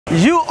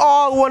You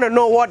all want to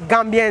know what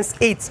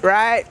Gambians eat,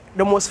 right?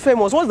 The most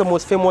famous, what's the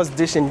most famous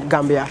dish in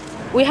Gambia?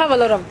 We have a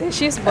lot of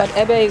dishes, but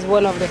ebe is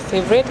one of the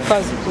favorite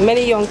because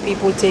many young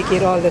people take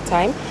it all the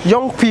time.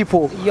 Young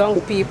people? Young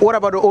people. What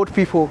about the old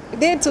people?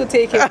 They too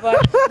take it,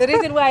 but the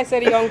reason why I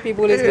said young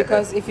people is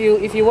because if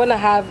you want to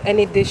have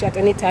any dish at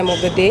any time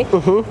of the day,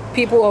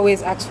 people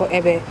always ask for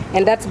ebe,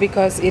 and that's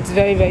because it's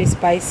very, very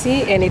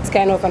spicy and it's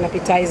kind of an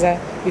appetizer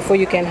before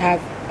you can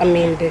have a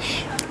main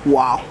dish.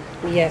 Wow.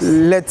 Yes.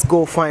 Let's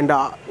go find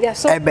out. Yeah,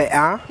 so ebe,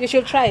 huh? You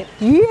should try it.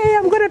 Yeah,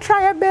 I'm gonna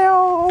try ebe.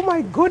 Oh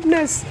my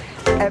goodness.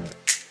 Ebe.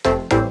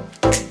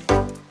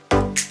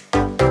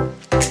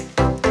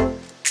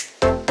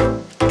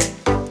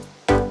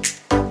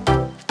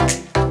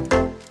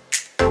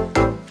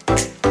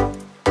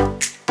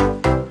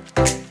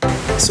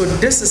 So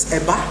this is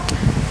eba?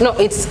 No,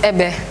 it's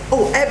ebe.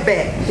 Oh,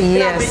 ebe.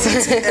 Yes.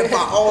 I've been eating eba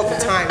all the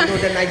time. You know,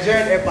 the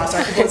Nigerian eba, so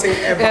I keep on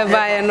saying eba.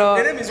 Eba, you know.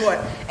 The name is what?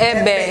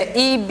 Ebe.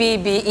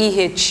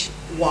 E-B-B-E-H.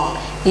 Wow.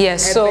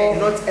 Yes, ebe, so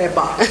not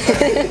eba.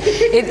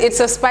 it's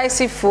a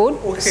spicy food,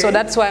 okay. So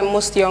that's why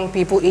most young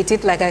people eat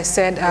it, like I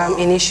said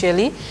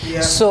initially.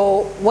 Yeah.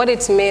 So what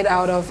it's made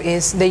out of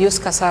is they use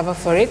cassava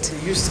for it.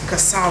 They use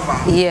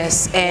cassava.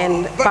 Yes,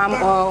 and palm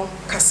oil.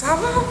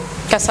 Cassava?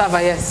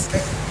 Cassava, yes.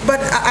 But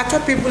I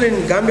thought people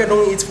in Gambia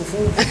don't eat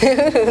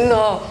fufu.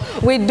 No,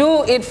 we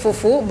do eat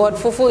fufu, but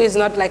fufu is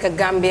not like a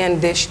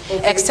Gambian dish,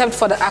 except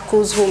for the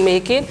Akus who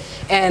make it,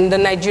 and the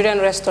Nigerian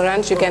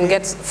restaurants, you can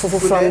get fufu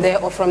from there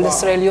or from the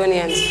Sierra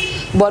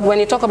Leoneans. But when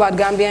you talk about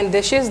Gambian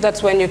dishes,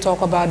 that's when you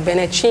talk about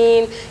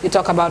benechin, you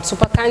talk about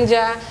super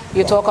kanja,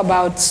 you talk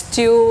about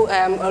stew,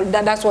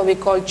 that's what we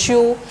call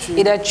chew,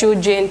 either chew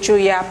jane, chew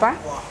yapa.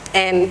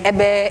 And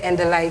ebe and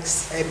the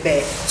likes.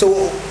 Ebe.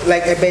 So,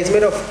 like ebe is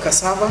made of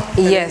cassava?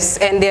 Yes,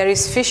 and there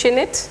is fish in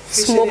it,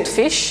 smoked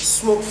fish.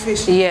 Smoked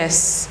fish?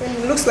 Yes. And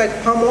it looks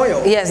like palm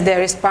oil. Yes,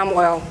 there is palm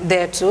oil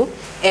there too.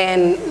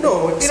 And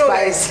no, you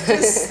spice. know,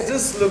 like,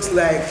 this looks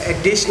like a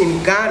dish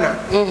in Ghana.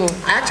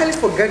 I actually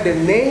forgot the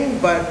name,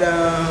 but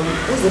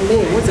what's the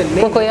name? What's the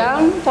name?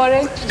 Cocoyam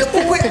porridge. The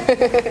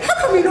cocoyam.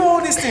 How come you know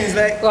all these things?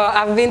 Like, well,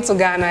 I've been to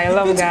Ghana. I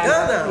love Ghana.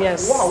 Ghana.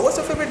 Yes. Wow. What's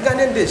your favorite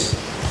Ghanaian dish?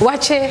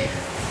 Wache.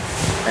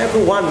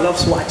 Everyone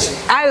loves wache.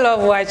 I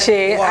love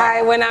wache.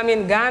 Wow. When I'm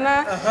in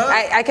Ghana,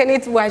 I can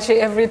eat wache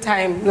every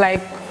time,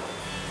 like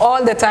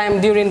all the time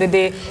during the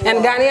day.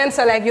 And Ghanaians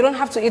are like, you don't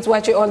have to eat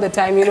wache all the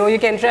time, you know, you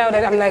can try out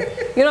that. I'm like,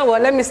 you know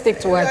what, let me stick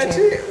to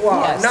wache.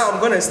 Wow, yes. Now I'm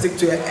going to stick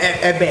to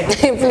ebe.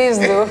 Please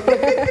do.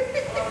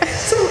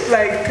 So,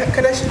 like,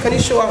 can you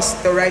show us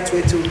the right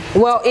way to?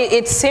 Well,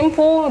 it's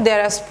simple.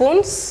 There are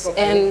spoons,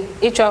 and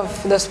each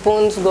of the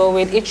spoons go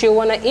with each you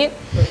want to eat.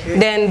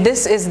 Then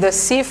this is the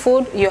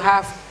seafood. You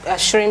have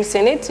shrimps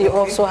in it. You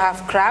also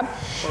have crab.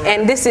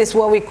 And this is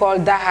what we call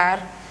dahar.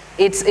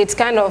 It's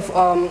kind of,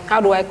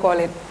 how do I call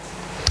it?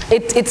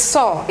 It's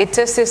sour. It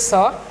tastes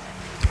sour.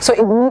 So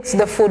it makes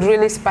the food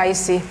really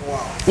spicy.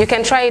 Wow. You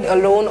can try it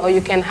alone, or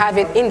you can have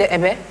it in the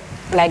ebe,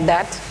 like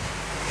that.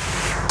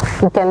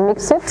 You can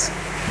mix it.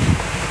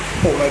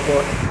 Oh my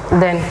God.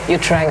 Then you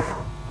try it.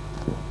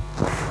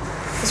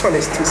 This one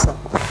is too sour.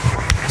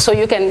 So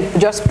you can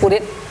just put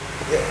it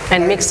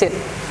and mix it.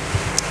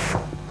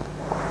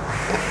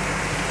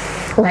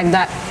 Like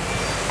that.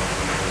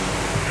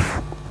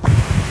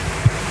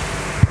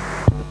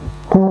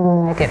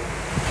 Like it.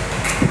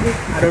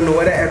 I don't know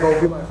whether ever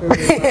will be my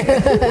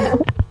favorite.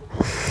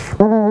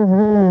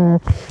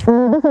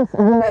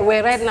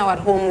 We're right now at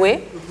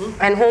Homeway,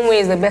 and Homeway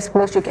is the best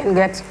place you can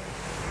get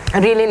a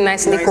really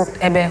nicely cooked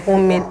ebe,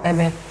 homemade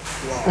ebe.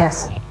 Wow.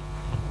 Yes.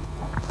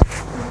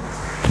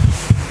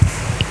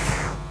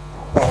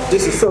 Oh,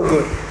 this is so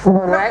good. Good,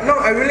 right? No,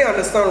 I really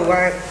understand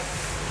why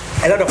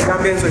a lot of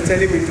Gambians were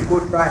telling me to go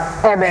try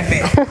ebe.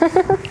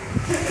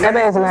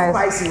 Ebe is nice.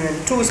 Spicy,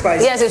 man. Too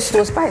spicy. Yes, it's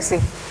too spicy.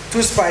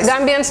 Too spicy.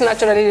 Gambians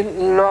naturally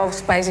love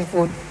spicy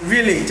food.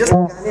 Really? Just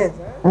Ghanaians,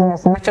 right?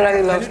 Yes,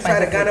 naturally love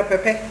spicy food. Did you try the Ghana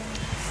pepper?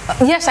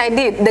 Yes, I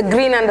did. The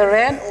green and the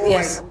red. Oh,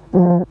 yes.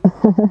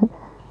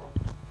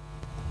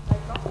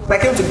 When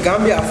I came to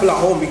Gambia, I feel at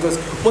home because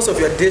most of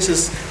your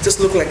dishes just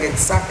look like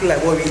exactly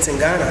like what we eat in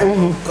Ghana.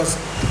 Because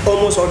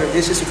almost all the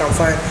dishes you can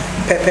find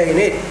pepper in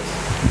it.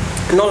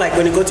 Not like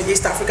when you go to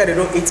East Africa, they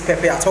don't eat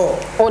pepper at all.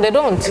 Oh, they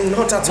don't?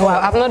 Not at all.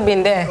 Well, I've not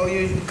been there. Oh,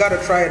 you gotta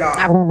try it out.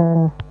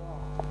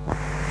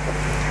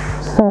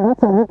 So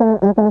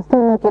you can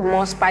still make it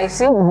more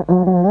spicy.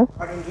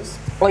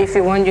 Or if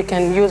you want, you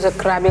can use a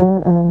crab.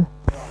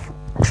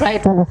 Try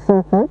it with the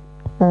seafood.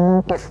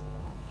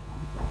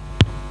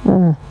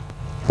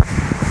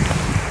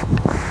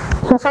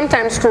 So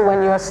sometimes too,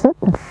 when you're sick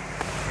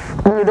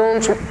and you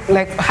don't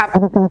like have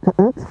anything to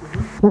eat,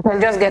 you can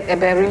just get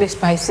ebe really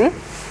spicy.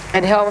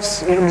 It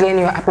helps you gain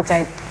your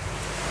appetite.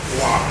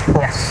 Wow.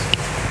 Yes.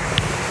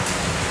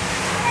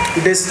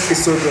 This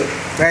is so good,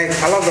 right?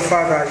 I love the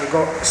fact that you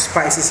got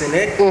spices in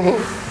it,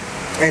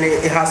 and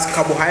it has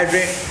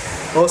carbohydrate.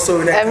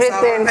 Also, the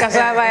everything,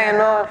 cassava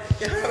and all.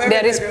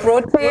 There is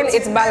protein.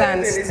 It's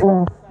balanced.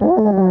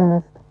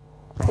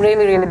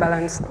 Really, really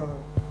balanced.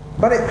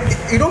 But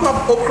you don't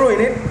have okra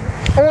in it?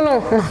 Oh no.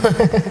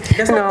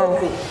 There's no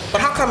okra.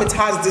 But how come it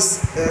has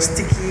this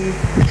sticky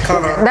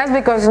color? That's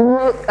because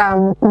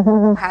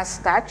has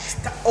starch.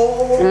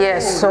 Oh.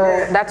 Yes, so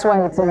that's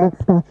why it's a bit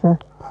starchy.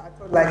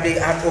 Like they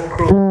add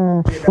okra.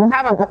 We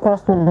have an okra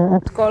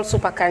soup. It's called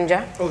super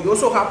kanja. Oh, you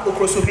also have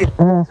okra soup here?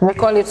 Yes, we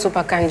call it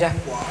super kanja.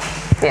 Wow.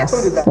 Yes. I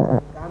told you that.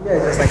 Gambia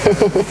is just like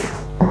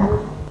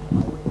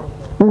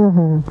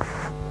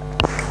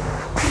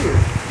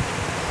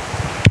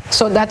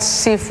So that's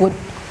seafood.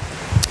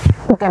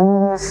 You can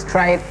always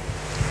try it.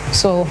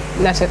 So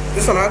that's it.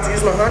 This one I have to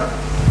use my hand?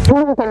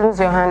 You can use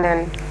your hand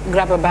and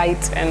grab a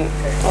bite and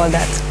all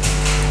that.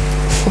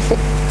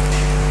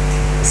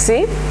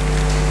 See?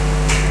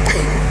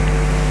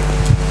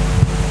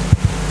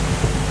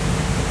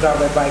 Grab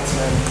my bites,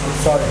 man. I'm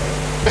sorry.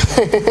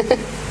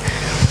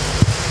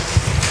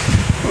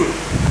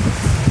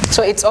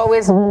 So it's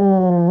always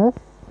seafood.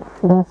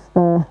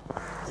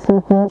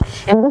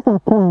 And this is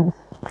crabs.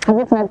 Have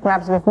you tried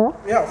crabs before?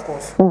 Yeah, of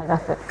course.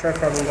 That's it. Try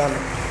crab in Ghana.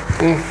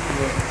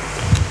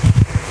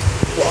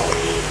 Wow.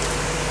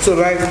 So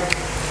like,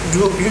 do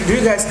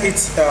you guys eat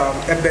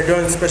ebe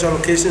during special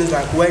occasions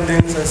like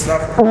weddings and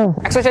stuff?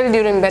 Especially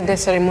during birthday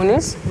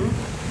ceremonies,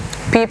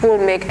 people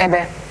make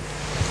ebe.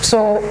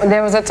 So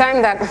there was a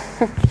time that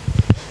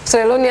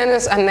Sierra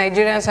Leoneans and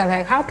Nigerians are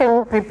like, how can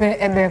you prepare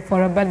ebe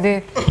for a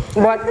birthday?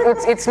 But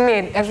it's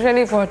made,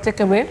 especially for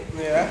takeaway.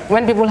 Yeah.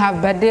 When people have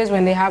birthdays,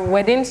 when they have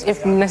weddings,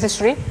 if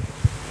necessary,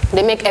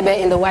 they make ebe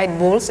in the white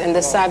bowls and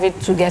they serve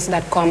it to guests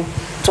that come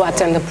to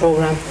attend the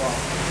program. Wow.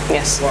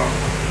 Yes. Wow.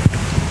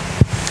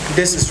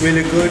 This is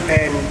really good,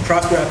 and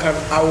trust me,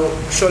 I will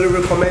surely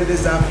recommend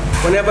this, that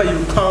whenever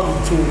you come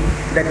to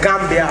the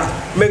Gambia,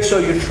 make sure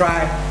you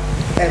try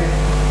ebe.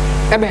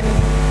 Ebe.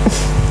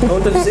 I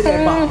wanted to say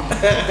eba.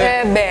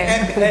 Ebe.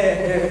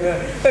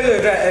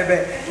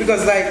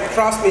 Because like,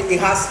 trust me, it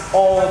has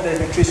all the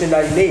nutrition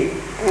that you need.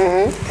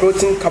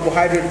 Protein,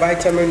 carbohydrate,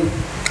 vitamin,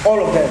 all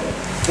of them.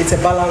 It's a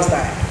balanced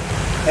diet.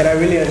 And I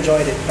really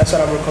enjoyed it. That's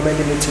what I'm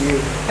recommending it to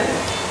you.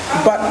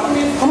 But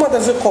how much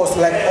does it cost?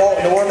 Like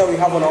the one that we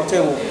have on our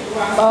table?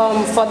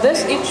 For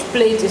this, each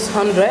plate is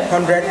 100.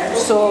 100?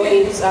 So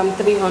it's 300.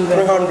 300.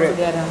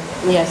 Together.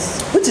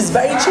 Yes. Which is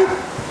very cheap.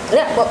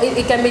 Yeah, but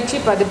it can be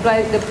cheaper. The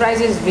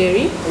prices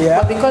vary.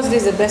 Yeah. But because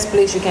this is the best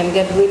place, you can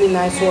get really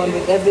nice one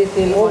with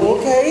everything on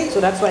okay. it.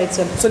 So that's why it's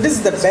a. So this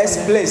is the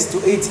best place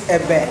to eat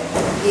ebe.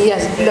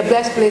 Yes, the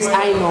best place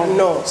I know.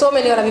 No. So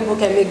many other people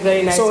can make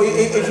very nice. So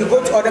if you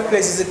go to other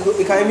places,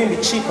 it can even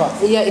be cheaper.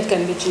 Yeah, it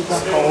can be cheaper.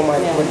 Oh my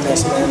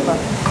goodness, man.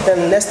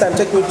 Then next time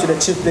take me to the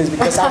cheap place,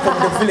 because I'm from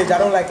the village. I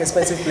don't like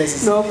expensive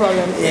places. No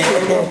problem. Yeah.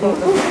 No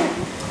problem.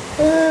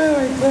 Oh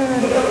my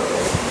God.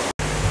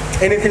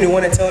 Anything you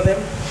want to tell them?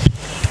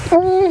 I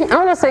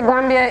want to say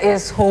Gambia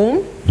is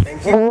home.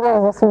 Thank you. Gambia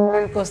is the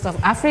southern coast of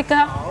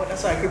Africa. Oh,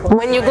 that's why I keep on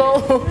When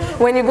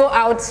you go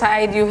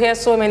outside, you hear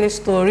so many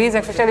stories,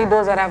 especially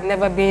those that have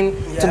never been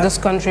to this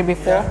country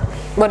before. Yeah.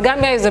 But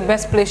Gambia is the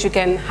best place you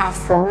can have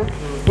fun.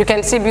 You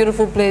can see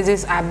beautiful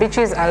places. Our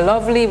beaches are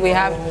lovely. We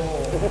have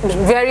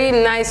very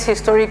nice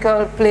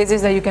historical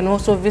places that you can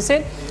also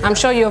visit. I'm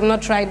sure you have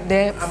not tried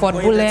there. Fort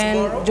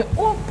Bulen.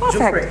 Oh,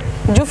 perfect.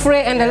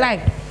 Jufre and the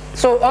like.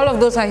 So all of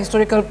those are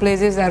historical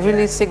places that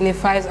really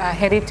signifies our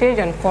heritage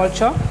and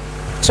culture.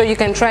 So you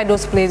can try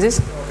those places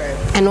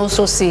and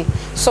also see.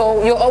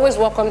 So you're always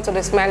welcome to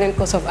the smiling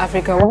coast of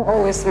Africa. We're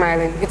always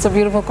smiling. It's a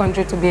beautiful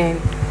country to be in.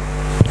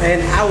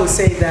 And I would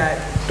say that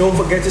don't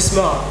forget to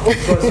smile,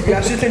 because we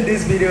are shooting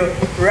this video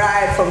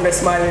right from the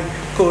smiling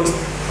coast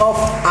of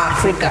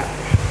Africa,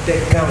 the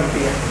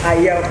Gambia.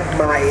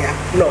 Maya.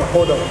 No,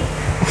 hold on.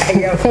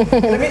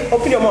 Let me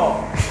open your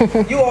mouth.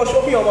 You all should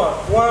open your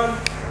mouth. 1,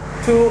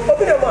 2,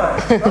 open your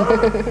mouth.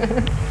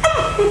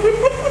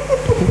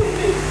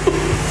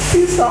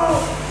 Peace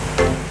out.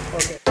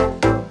 Okay.